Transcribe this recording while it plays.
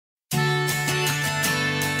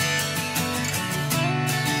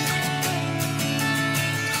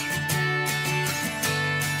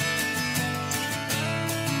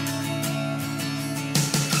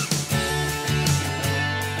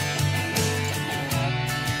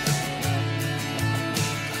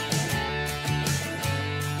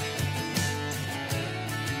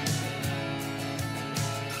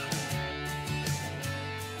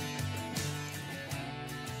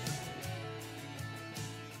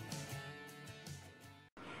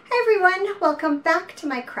everyone, welcome back to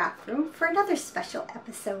my craft room for another special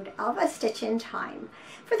episode of A Stitch in Time.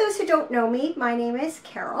 For those who don't know me, my name is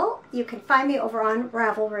Carol. You can find me over on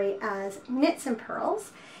Ravelry as Knitsnpurls.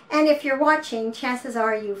 And if you're watching, chances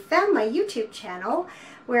are you found my YouTube channel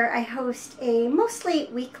where I host a mostly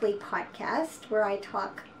weekly podcast where I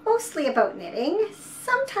talk mostly about knitting,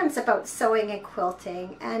 sometimes about sewing and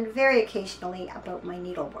quilting, and very occasionally about my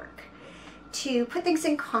needlework. To put things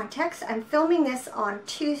in context, I'm filming this on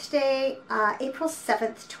Tuesday, April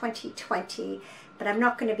 7th, 2020, but I'm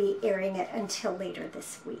not going to be airing it until later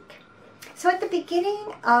this week. So at the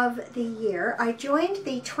beginning of the year, I joined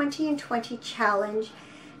the 20 in 20 challenge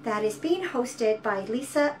that is being hosted by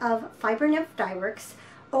Lisa of Fiber Nymph Dye Works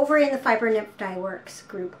over in the Fiber Nymph Dye Works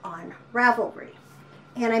group on Ravelry.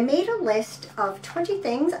 And I made a list of 20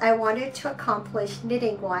 things I wanted to accomplish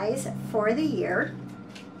knitting-wise for the year.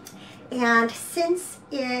 And since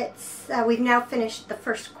we've now finished the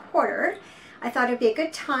first quarter, I thought it'd be a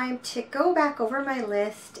good time to go back over my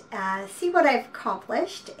list, see what I've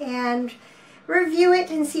accomplished, and review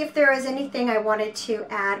it and see if there was anything I wanted to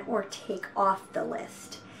add or take off the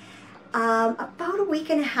list. About a week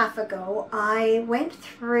and a half ago, I went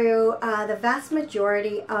through the vast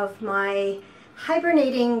majority of my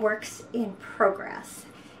hibernating works in progress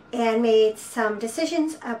and made some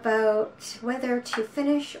decisions about whether to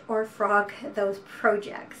finish or frog those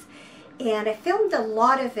projects. And I filmed a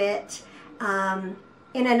lot of it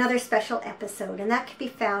in another special episode, and that can be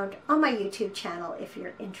found on my YouTube channel if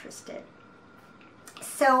you're interested.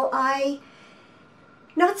 So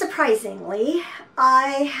not surprisingly,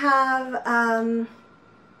 I have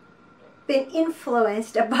been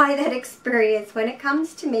influenced by that experience when it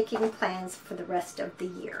comes to making plans for the rest of the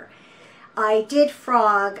year. I did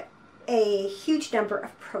frog a huge number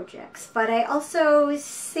of projects, but I also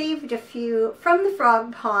saved a few from the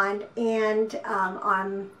frog pond, and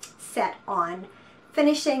I'm set on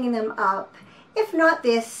finishing them up, if not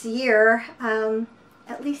this year,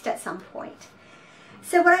 at least at some point.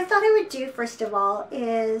 So what I thought I would do first of all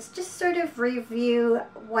is just sort of review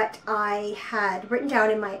what I had written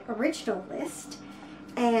down in my original list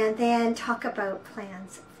and then talk about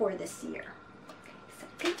plans for this year. So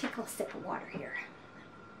I'm going to take a sip of water here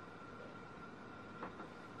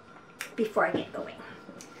before I get going.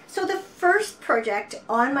 So the first project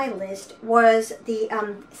on my list was the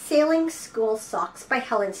Sailing School Socks by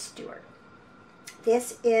Helen Stewart.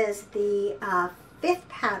 This is the 5th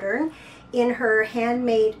pattern in her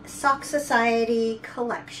Handmade Sock Society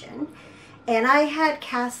collection, and I had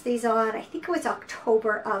cast these on, I think it was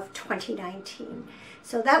October of 2019.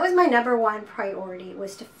 So that was my #1 priority,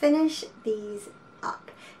 was to finish these up.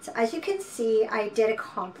 So as you can see, I did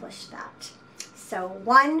accomplish that. So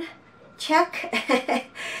 1 check.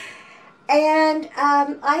 And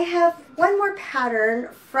I have one more pattern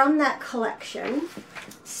from that collection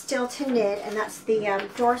still to knit, and that's the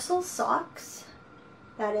dorsal socks.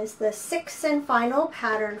 That is the 6th and final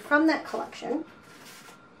pattern from that collection.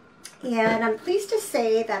 And I'm pleased to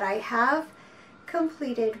say that I have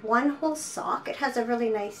completed 1 whole sock. It has a really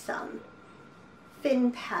nice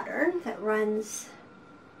fin pattern that runs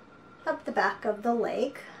up the back of the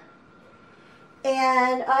leg.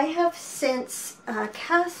 And I have since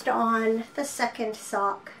cast on the 2nd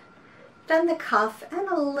sock, done the cuff, and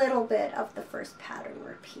a little bit of the 1st pattern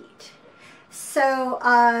repeat. So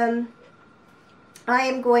I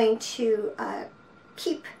am going to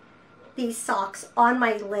keep these socks on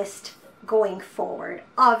my list going forward,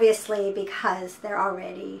 obviously because they're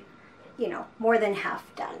already, more than half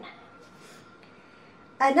done.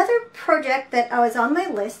 Another project that was on my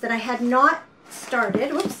list that I had not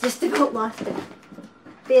started, whoops, just about lost the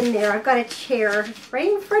bin there. I've got a chair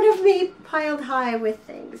right in front of me piled high with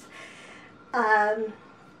things.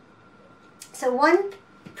 So one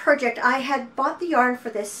project, I had bought the yarn for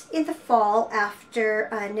this in the fall after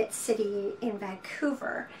Knit City in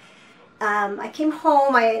Vancouver. I came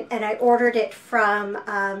home and I ordered it from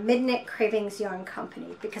Midnight Cravings Yarn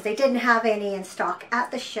Company because they didn't have any in stock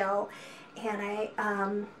at the show, and I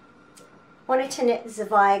wanted to knit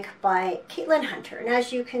Zweig by Caitlin Hunter, and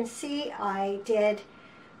as you can see, I did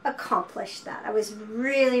accomplish that. I was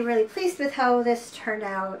really, really pleased with how this turned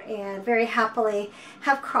out, and very happily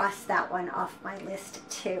have crossed that one off my list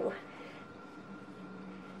too.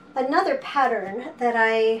 Another pattern that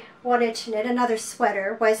I wanted to knit, another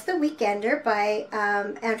sweater, was The Weekender by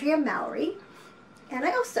Andrea Mallory, and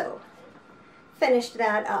I also finished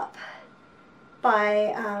that up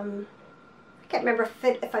by I can't remember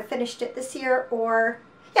if I finished it this year or,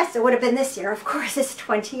 yes, it would have been this year, of course. It's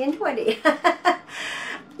 20 in 20.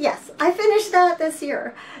 Yes, I finished that this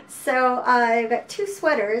year. So I've got 2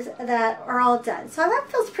 sweaters that are all done. So that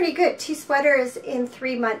feels pretty good. 2 sweaters in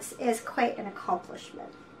 3 months is quite an accomplishment.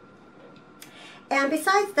 And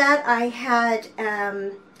besides that, I had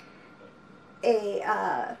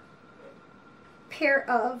a pair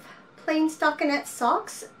of plain stockinette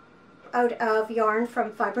socks out of yarn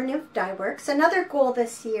from Fiber Nymph Dye Works. Another goal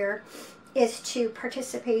this year is to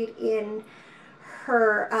participate in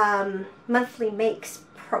her monthly makes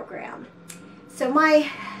program. So my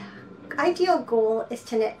ideal goal is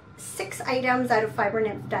to knit 6 items out of Fiber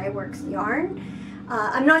Nymph Dye Works yarn.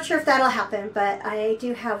 I'm not sure if that'll happen, but I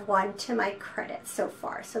do have 1 to my credit so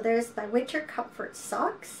far. So there's my winter comfort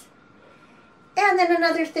socks. And then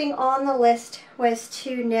another thing on the list was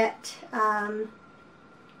to knit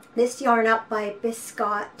this yarn up by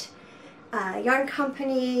Biscott Yarn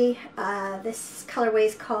Company. This colorway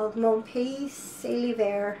is called Mon Pays c'est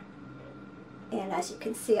l'hiver. And as you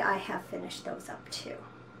can see, I have finished those up too.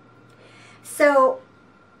 So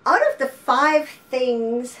out of the 5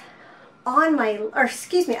 things on my, or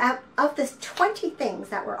excuse me, of the 20 things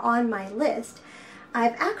that were on my list,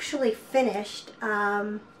 I've actually finished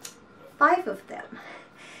 5 of them.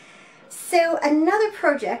 So another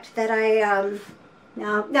project that I,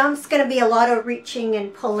 now it's going to be a lot of reaching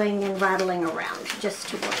and pulling and rattling around, just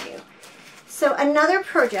to warn you. So another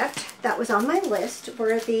project that was on my list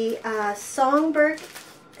were the Songbird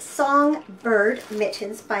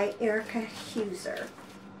mittens by Erica Huser.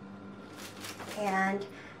 And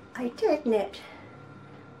I did knit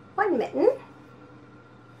 1 mitten.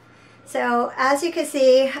 So as you can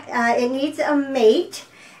see, it needs a mate,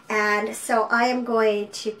 and so I am going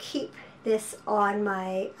to keep this on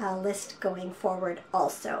my list going forward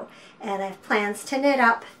also. And I have plans to knit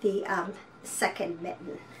up the 2nd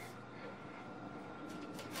mitten.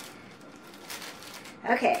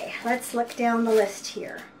 Okay, let's look down the list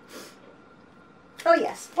here. Oh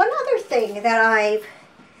yes, one other thing that I've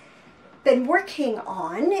been working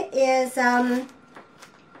on is I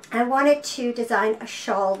wanted to design a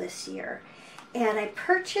shawl this year, and I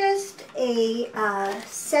purchased a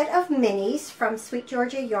set of minis from Sweet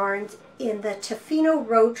Georgia Yarns in the Tofino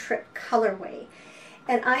Road Trip colorway,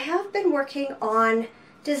 and I have been working on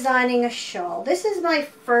designing a shawl. This is my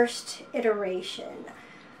first iteration.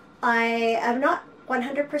 I am not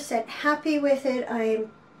 100% happy with it.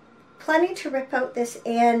 I'm planning to rip out this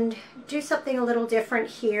end, do something a little different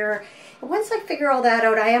here. And once I figure all that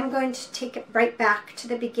out, I am going to take it right back to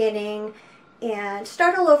the beginning and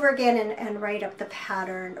start all over again and write up the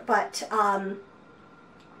pattern. But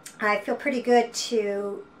I feel pretty good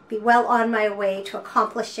to be well on my way to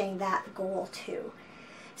accomplishing that goal too.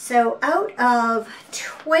 So out of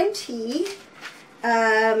 20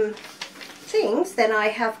 things, then I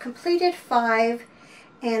have completed 5,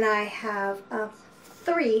 and I have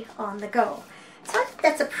 3 on the go. So I think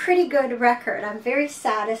that's a pretty good record. I'm very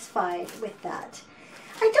satisfied with that.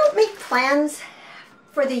 I don't make plans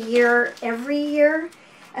for the year every year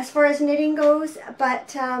as far as knitting goes,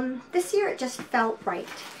 but this year it just felt right.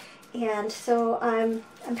 And so I'm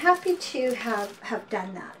happy to have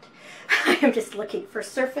done that. I'm just looking for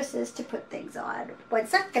surfaces to put things on.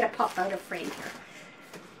 What's that going to pop out of frame here?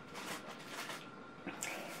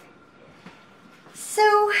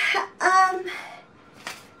 So,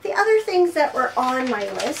 the other things that were on my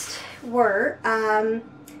list were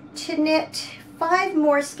to knit 5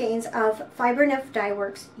 more skeins of Fiber Nymph Dye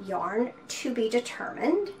Works yarn, to be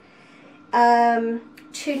determined. To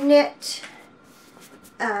knit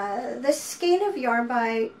this skein of yarn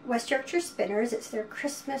by West Yorkshire Spinners. It's their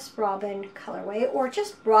Christmas Robin colorway, or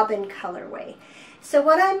just Robin colorway. So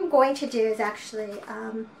what I'm going to do is actually,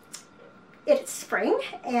 it's spring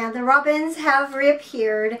and the robins have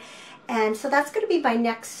reappeared, and so that's going to be my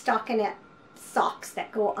next stockinette socks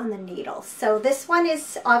that go on the needle. So this one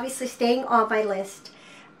is obviously staying on my list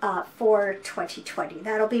for 2020.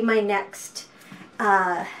 That'll be my next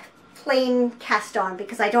plain cast on,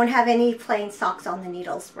 because I don't have any plain socks on the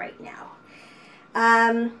needles right now.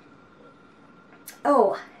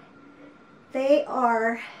 Oh, they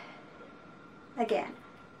are, again,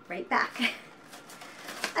 right back.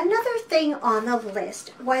 Another thing on the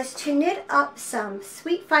list was to knit up some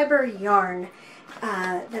sweet fiber yarn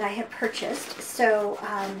that I had purchased. So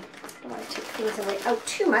I don't want to take things away out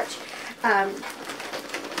too much. I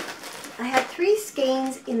had 3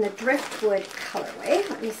 skeins in the Driftwood colorway.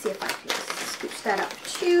 Let me see if I can scooch that up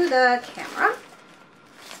to the camera.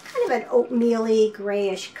 It's kind of an oatmeal-y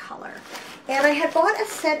grayish color. And I had bought a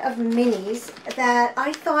set of minis that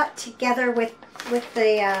I thought together with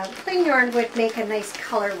the plain yarn would make a nice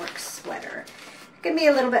colorwork sweater. It's going to be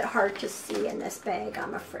a little bit hard to see in this bag,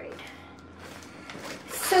 I'm afraid.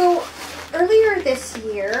 So earlier this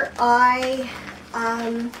year, I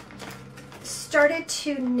started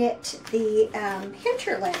to knit the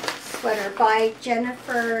Hinterland sweater by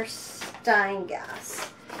Jennifer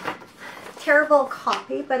Steingass. Terrible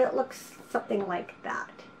copy, but it looks something like that.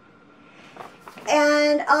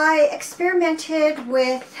 And I experimented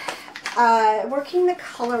with working the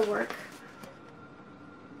color work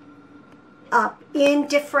up in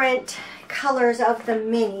different colors of the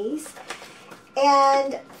minis,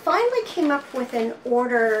 and finally came up with an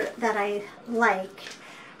order that I like.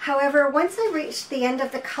 However, once I reached the end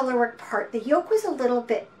of the color work part, the yoke was a little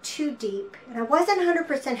bit too deep, and I wasn't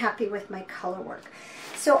 100% happy with my color work.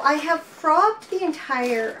 So I have frogged the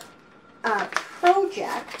entire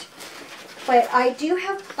project, but I do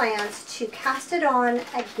have plans to cast it on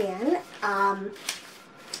again,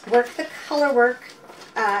 work the color work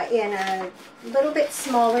in a little bit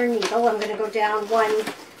smaller needle. I'm going to go down one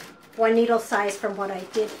needle size from what I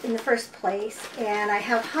did in the first place, and I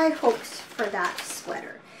have high hopes for that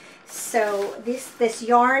sweater. So this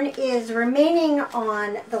yarn is remaining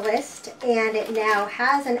on the list, and it now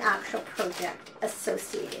has an actual project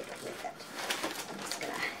associated with it. I'm just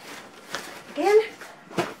gonna, again,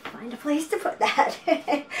 find a place to put that.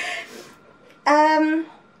 I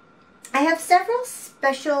have several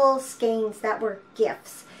special skeins that were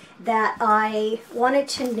gifts that I wanted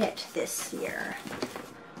to knit this year.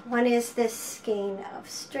 One is this skein of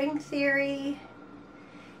String Theory.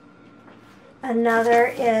 Another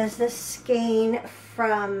is this skein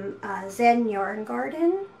from Zen Yarn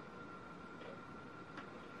Garden.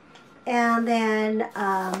 And then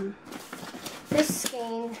this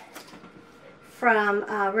skein from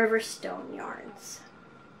Riverstone Yarns.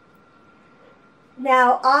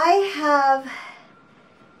 Now I'm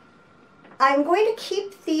going to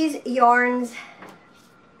keep these yarns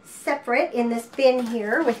separate in this bin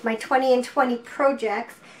here with my 20 and 20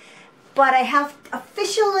 projects, but I have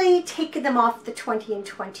officially taken them off the 20 and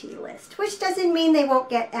 20 list, which doesn't mean they won't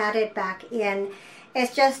get added back in.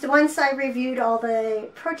 It's just once I reviewed all the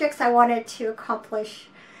projects I wanted to accomplish,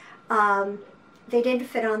 they didn't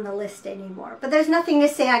fit on the list anymore. But there's nothing to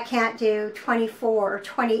say I can't do 24 or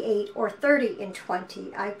 28 or 30 in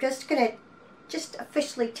 20. I'm just going to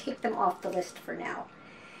officially take them off the list for now.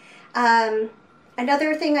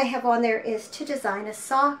 Another thing I have on there is to design a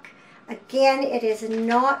sock. Again, it is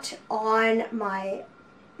not on my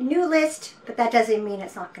new list, but that doesn't mean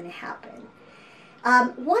it's not going to happen.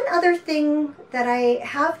 One other thing that I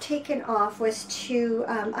have taken off was to,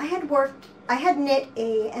 I had knit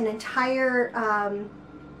an entire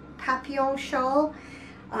papillon shawl.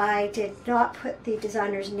 I did not put the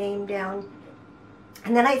designer's name down.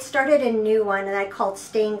 And then I started a new one that I called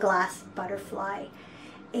Stained Glass Butterfly.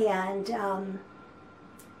 And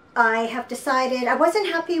I have decided, I wasn't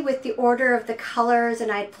happy with the order of the colors,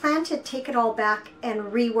 and I planned to take it all back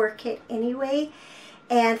and rework it anyway.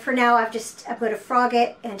 And for now, I'm going to frog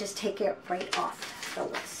it and just take it right off the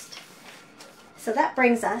list. So that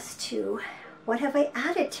brings us to, what have I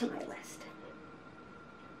added to my list?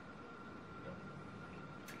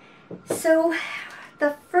 So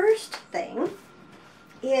the first thing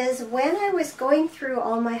is, when I was going through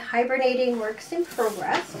all my hibernating works in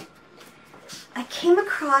progress, I came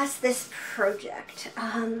across this project.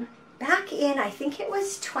 Back in, I think it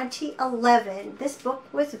was 2011, this book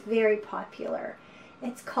was very popular.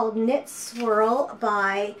 It's called Knit Swirl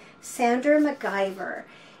by Sandra MacGyver,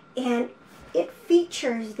 and it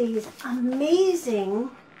features these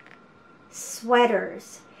amazing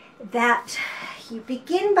sweaters that you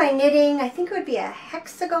begin by knitting, I think it would be a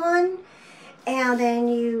hexagon, and then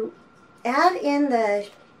you add in the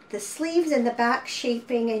sleeves and the back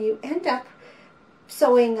shaping, and you end up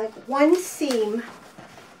sewing like one seam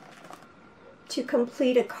to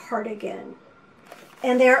complete a cardigan.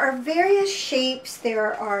 And there are various shapes.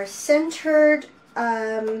 There are centered,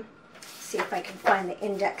 see if I can find the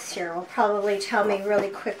index here. It'll probably tell me really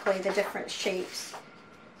quickly the different shapes.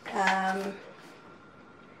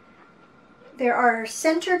 There are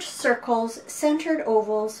centered circles, centered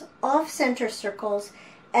ovals, off-center circles,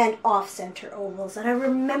 and off-center ovals. And I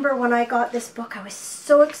remember when I got this book, I was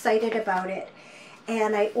so excited about it.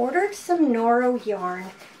 And I ordered some Noro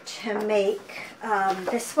yarn to make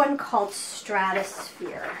this one called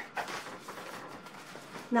Stratosphere.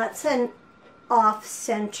 That's an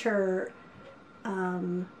off-center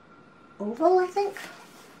oval, I think,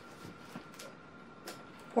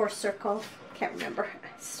 or circle. Can't remember.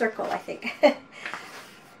 Circle, I think.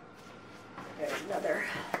 There's another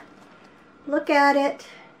look at it.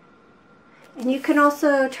 And you can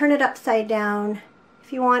also turn it upside down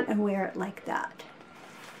if you want and wear it like that.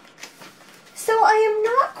 So I am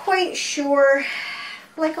not quite sure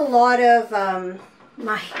like a lot of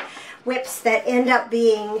my whips that end up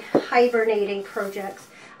being hibernating projects,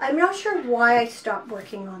 I'm not sure why I stopped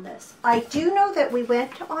working on this. I do know that we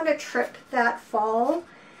went on a trip that fall.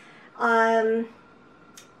 I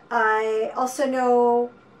also know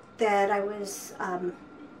that I was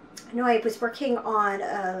working on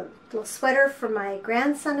a little sweater for my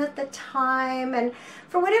grandson at the time, and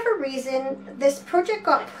for whatever reason this project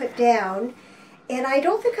got put down and I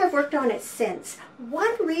don't think I've worked on it since.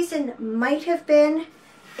 One reason might have been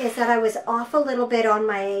is that I was off a little bit on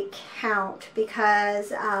my count,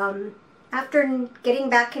 because after getting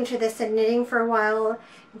back into this and knitting for a while,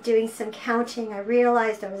 doing some counting, I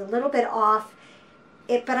realized I was a little bit off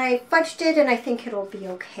it, but I fudged it and I think it'll be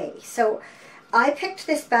okay. So I picked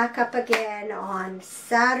this back up again on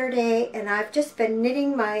Saturday and I've just been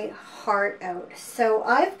knitting my heart out. So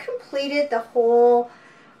I've completed the whole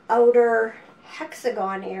outer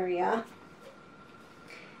hexagon area.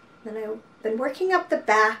 Then I've been working up the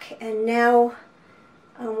back, and now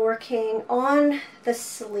I'm working on the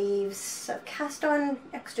sleeves. So I've cast on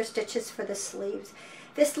extra stitches for the sleeves.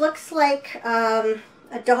 This looks like a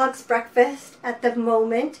dog's breakfast at the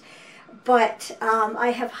moment, but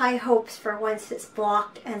I have high hopes for once it's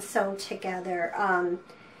blocked and sewn together.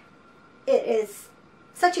 It is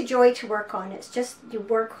such a joy to work on. It's just, you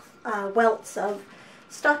work welts of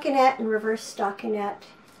stockinette and reverse stockinette,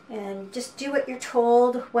 and just do what you're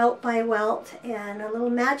told, welt by welt, and a little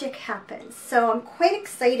magic happens. So I'm quite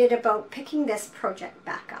excited about picking this project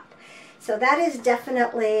back up. So that has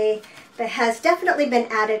definitely been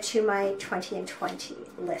added to my 20 and 20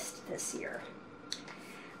 list this year.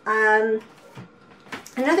 Another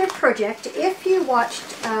project, if you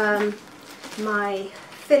watched my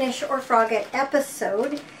Finish or Frog It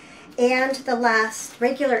episode and the last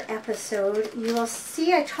regular episode, you will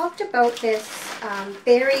see I talked about this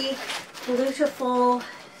very beautiful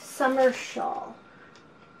summer shawl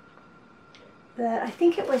that I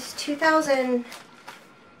think it was 2000.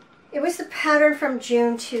 It was the pattern from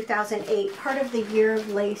June 2008, part of the Year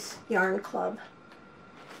of Lace Yarn Club.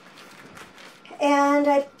 And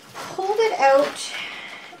I pulled it out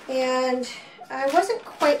and I wasn't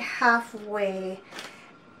quite halfway.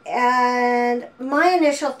 And my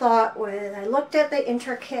initial thought was, I looked at the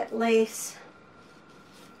intricate lace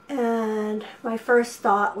and my first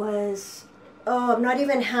thought was, oh, I'm not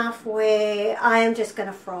even halfway. I am just going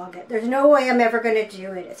to frog it. There's no way I'm ever going to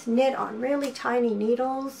do it. It's knit on really tiny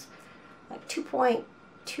needles, like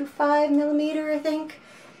 2.25 millimeter, I think.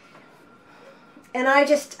 And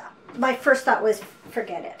my first thought was,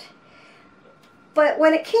 forget it. But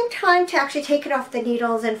when it came time to actually take it off the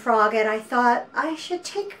needles and frog it, I thought I should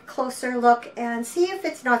take a closer look and see if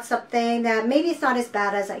it's not something that maybe it's not as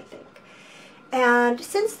bad as I think. And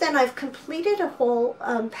since then I've completed a whole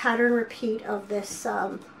pattern repeat of this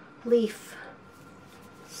leaf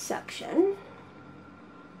section,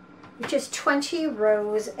 which is 20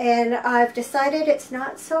 rows, and I've decided it's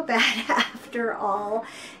not so bad after all.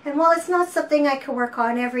 And while it's not something I can work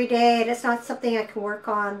on every day, and it's not something I can work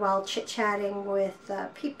on while chit-chatting with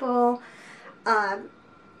people,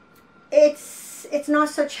 it's not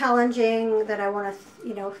so challenging that I want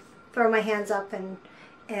to, throw my hands up and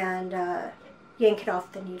yank it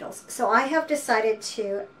off the needles. So I have decided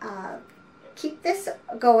to keep this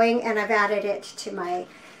going, and I've added it to my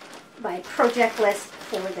project list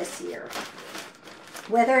for this year.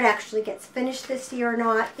 Whether it actually gets finished this year or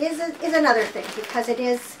not is another thing, because it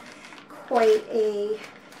is quite a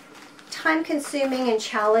time-consuming and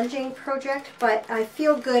challenging project, but I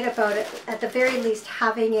feel good about it, at the very least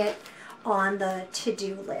having it on the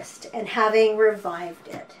to-do list and having revived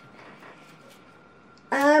it.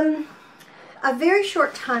 A very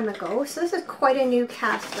short time ago, so this is quite a new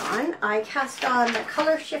cast on, I cast on the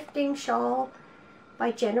Color Shifting Shawl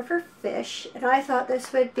by Jennifer Fish, and I thought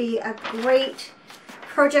this would be a great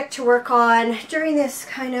project to work on during this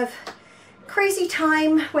kind of crazy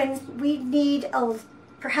time when we need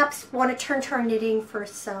perhaps want to turn to our knitting for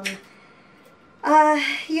some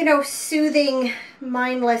soothing,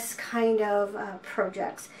 mindless kind of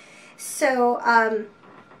projects. So I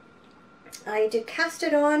did cast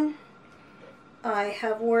it on. I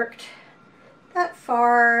have worked that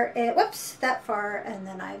far, and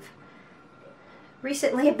then I've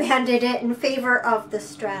recently abandoned it in favor of the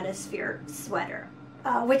Stratosphere sweater,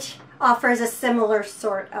 which offers a similar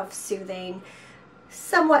sort of soothing,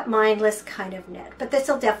 somewhat mindless kind of knit. But this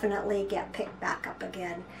will definitely get picked back up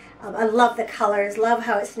again. I love the colors, love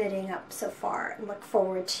how it's knitting up so far, and look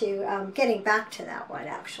forward to getting back to that one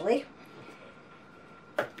actually.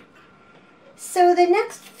 So the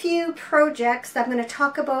next few projects that I'm going to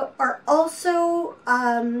talk about are also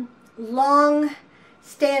long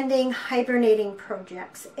standing hibernating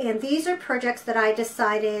projects, and these are projects that I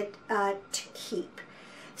decided to keep.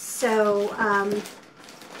 So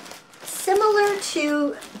similar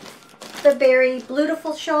to the Berry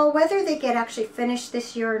Beautiful shawl, whether they get actually finished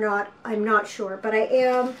this year or not, I'm not sure, but I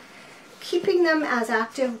am keeping them as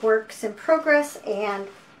active works in progress and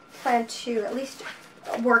plan to at least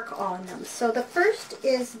work on them. So the first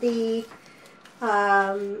is the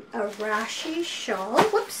Arashi shawl,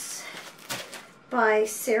 whoops, by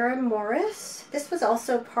Sarah Morris. This was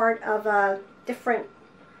also part of a different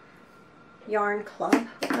yarn club.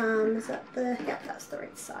 Is that the, yeah, that's the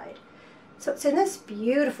right side. So it's in this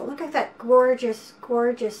beautiful, look at that gorgeous,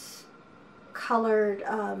 gorgeous colored,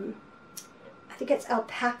 I think it's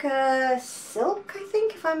alpaca silk, I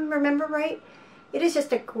think, if I remember right. It is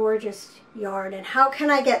just a gorgeous yarn, and how can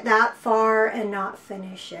I get that far and not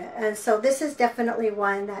finish it? And so this is definitely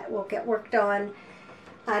one that will get worked on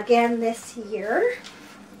again this year.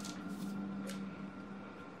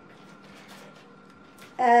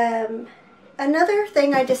 Another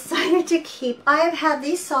thing I decided to keep, I've had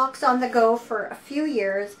these socks on the go for a few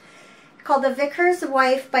years, called the Vicar's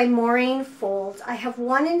Wife by Maureen Folds. I have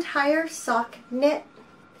one entire sock knit.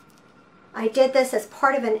 I did this as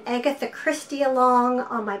part of an Agatha Christie along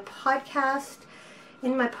on my podcast,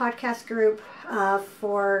 in my podcast group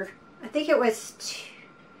for, I think it was,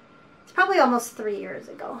 it's probably almost 3 years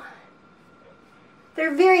ago.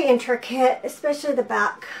 They're very intricate, especially the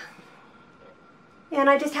back. And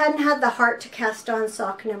I just hadn't had the heart to cast on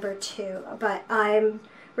sock number 2, but I'm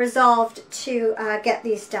resolved to get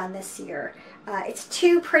these done this year. It's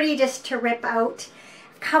too pretty just to rip out.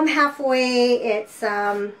 Come halfway, it's,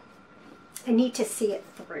 I need to see it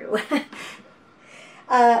through.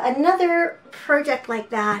 Another project like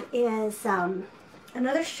that is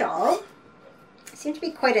another shawl. Seems to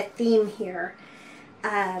be quite a theme here.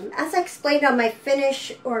 As I explained on my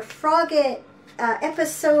Finish or Frog It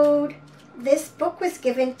episode, this book was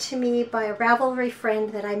given to me by a Ravelry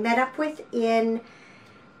friend that I met up with in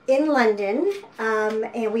London,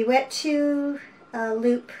 and we went to a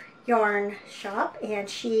Loop yarn shop, and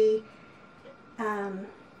she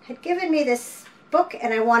had given me this book,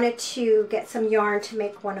 and I wanted to get some yarn to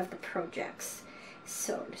make one of the projects.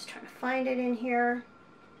 So I'm just trying to find it in here.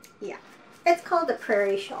 Yeah, it's called the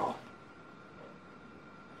Prairie Shawl.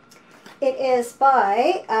 It is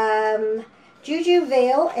by Juju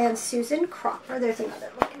Vale and Susan Cropper. There's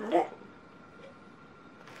another look at it.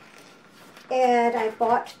 And I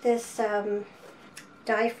bought this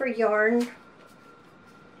Dye for Yarn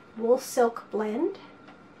wool silk blend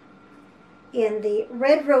in the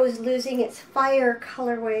Red Rose Losing Its Fire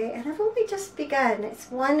colorway, and I've only just begun.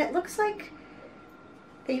 It's one that looks like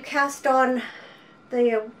that you cast on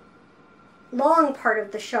the long part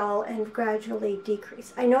of the shawl and gradually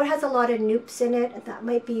decrease. I know it has a lot of noops in it, and that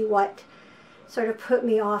might be what sort of put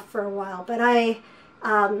me off for a while, but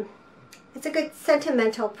it's a good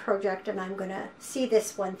sentimental project, and I'm going to see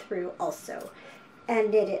this one through also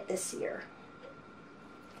and knit it this year.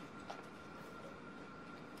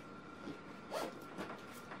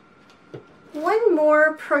 One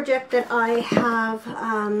more project that I have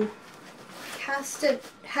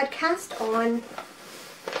had cast on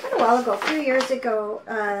quite a while ago, a few years ago,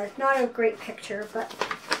 not a great picture, but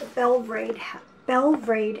the Belvrade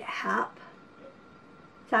Hap.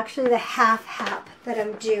 It's actually the half hap that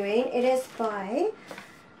I'm doing. It is by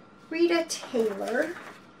Rita Taylor,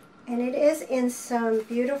 and it is in some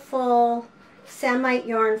beautiful Samite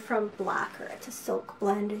yarn from Blacker. It's a silk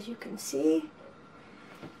blend, as you can see.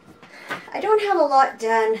 I don't have a lot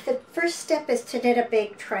done. The first step is to knit a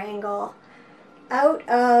big triangle out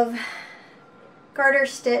of garter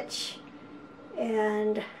stitch,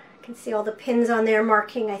 and you can see all the pins on there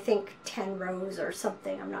marking, I think, 10 rows or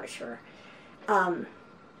something. I'm not sure.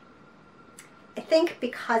 I think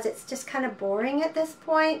because it's just kind of boring at this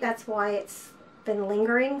point, that's why it's been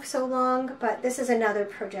lingering so long. But this is another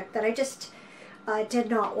project that I just did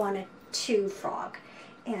not want to frog,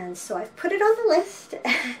 and so I've put it on the list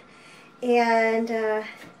and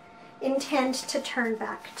intend to turn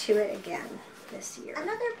back to it again this year.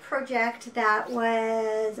 Another project that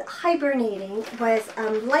was hibernating was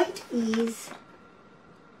Light Ease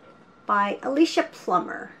by Alicia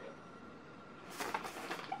Plummer.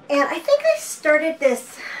 And I think I started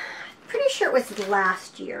this, pretty sure it was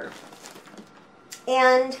last year.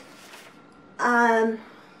 And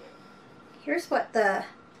here's what the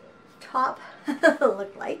top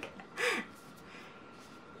looked like.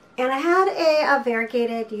 And I had a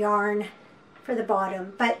variegated yarn for the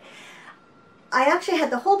bottom, but I actually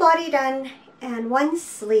had the whole body done and one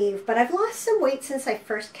sleeve, but I've lost some weight since I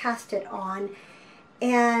first cast it on.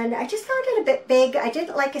 And I just found it a bit big. I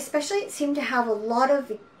didn't like, especially it seemed to have a lot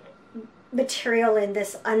of material in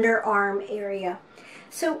this underarm area.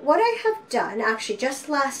 So what I have done, actually just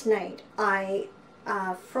last night, I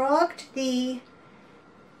frogged the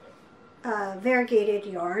variegated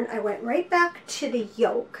yarn. I went right back to the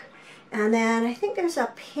yoke, and then I think there's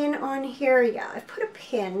a pin on here. Yeah, I put a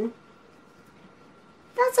pin.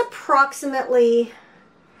 That's approximately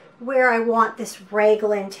where I want this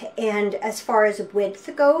raglan to end as far as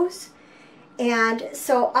width goes. And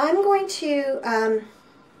so I'm going to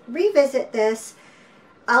revisit this.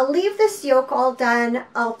 I'll leave this yoke all done.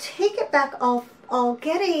 I'll take it back. I'll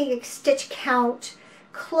get a stitch count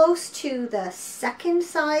close to the second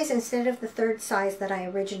size instead of the third size that I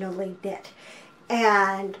originally knit,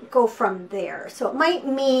 and go from there. So it might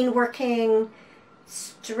mean working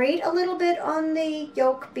straight a little bit on the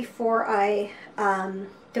yoke before I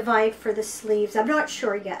divide for the sleeves. I'm not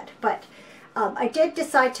sure yet, but I did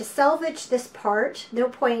decide to salvage this part. No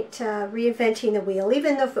point reinventing the wheel,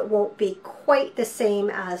 even though if it won't be quite the same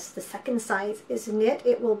as the second size is knit,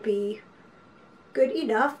 it will be good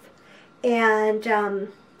enough. And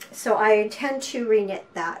so I intend to reknit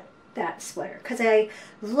that sweater, because I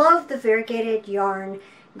love the variegated yarn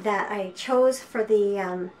that I chose for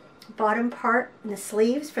the bottom part and the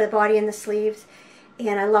sleeves, for the body and the sleeves,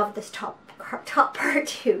 and I love this top part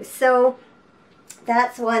too. So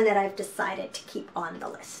that's one that I've decided to keep on the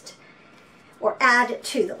list, or add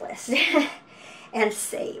to the list and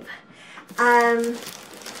save.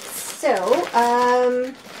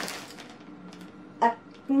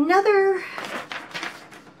 Another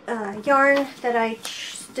yarn that I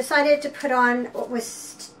decided to put on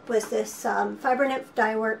was this Fiber Nymph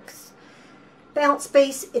Dye Works Bounce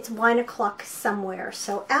Base. It's Wine O'Clock Somewhere.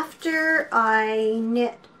 So after I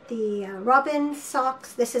knit the robin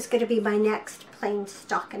socks, this is going to be my next plain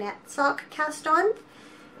stockinette sock cast on.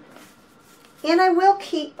 And I will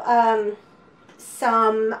keep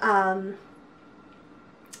some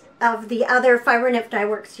of the other Fiber Nymph Dye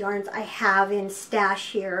Works yarns I have in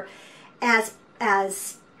stash here as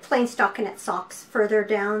plain stockinette socks further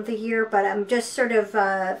down the year, but I'm just sort of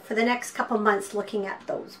for the next couple months looking at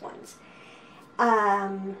those ones.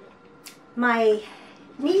 My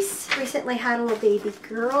niece recently had a little baby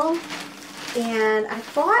girl, and I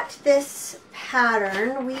bought this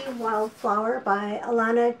pattern, Wee Wildflower by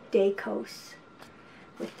Alana Dacos,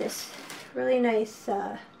 with this really nice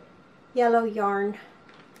yellow yarn,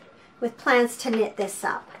 with plans to knit this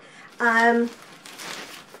up.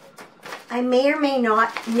 I may or may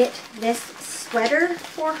not knit this sweater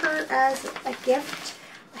for her as a gift.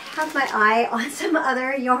 I have my eye on some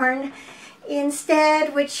other yarn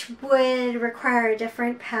instead, which would require a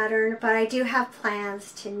different pattern, but I do have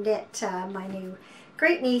plans to knit my new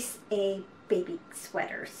great niece a baby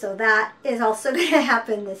sweater. So that is also going to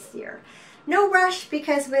happen this year. No rush,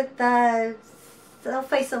 because with the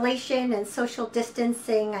self-isolation and social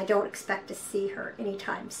distancing, I don't expect to see her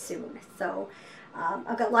anytime soon. So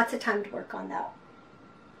I've got lots of time to work on that.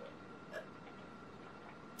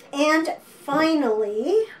 And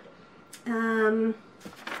finally,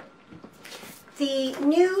 the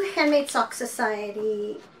new Handmade Sock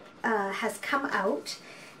Society has come out,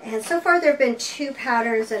 and so far there have been 2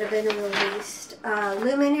 patterns that have been released,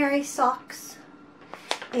 Luminary Socks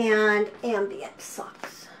and Ambient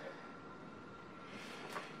Socks.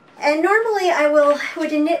 And normally I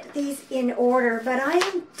would knit these in order, but I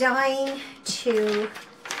am dying to,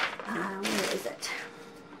 where is it?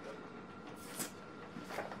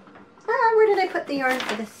 Where did I put the yarn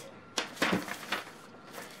for this?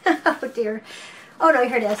 Oh dear. Oh no,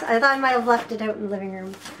 here it is. I thought I might have left it out in the living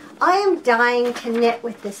room. I am dying to knit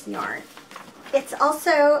with this yarn. It's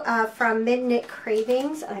also from Mid Knit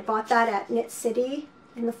Cravings. I bought that at Knit City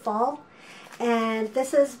in the fall. And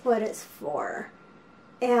this is what it's for.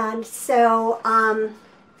 And so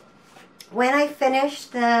when I finish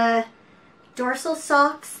the dorsal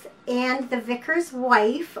socks and the Vicar's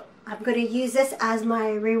Wife, I'm going to use this as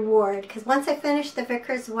my reward, because once I finish the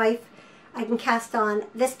Vicar's Wife, I can cast on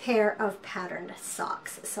this pair of patterned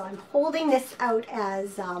socks. So I'm holding this out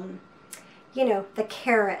as, you know, the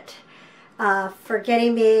carrot for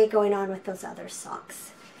getting me going on with those other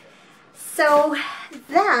socks. So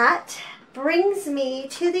that brings me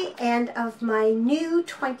to the end of my new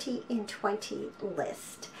 20 in 20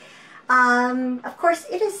 list. Of course,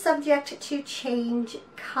 it is subject to change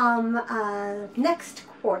come next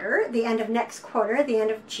quarter, the end of next quarter, the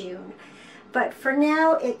end of June. But for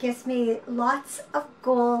now, it gives me lots of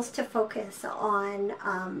goals to focus on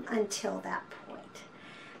until that point.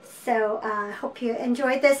 So I hope you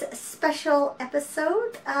enjoyed this special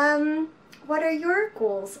episode. what are your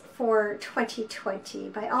goals for 2020?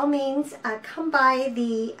 By all means, come by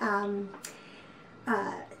the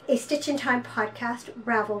A Stitch in Time podcast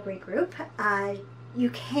Ravelry group. You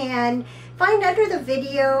can find under the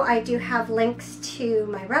video, I do have links to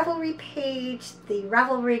my Ravelry page, the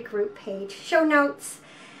Ravelry group page, show notes,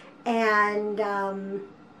 and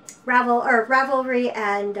Ravelry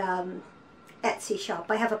and Etsy shop.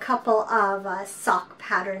 I have a couple of sock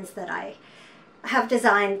patterns that I have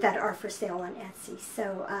designed that are for sale on Etsy.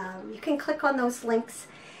 So you can click on those links.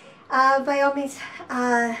 By all means,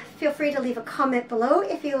 feel free to leave a comment below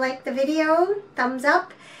if you like the video, thumbs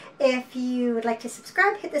up. If you would like to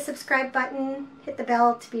subscribe, hit the subscribe button, hit the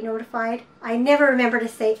bell to be notified. I never remember to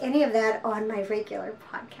say any of that on my regular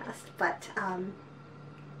podcast, but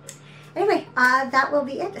anyway, that will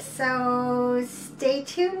be it. So stay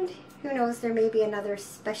tuned. Who knows, there may be another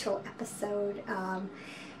special episode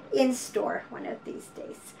in store one of these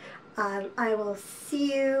days. I will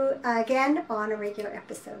see you again on a regular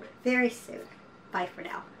episode very soon. Bye for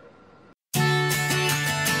now.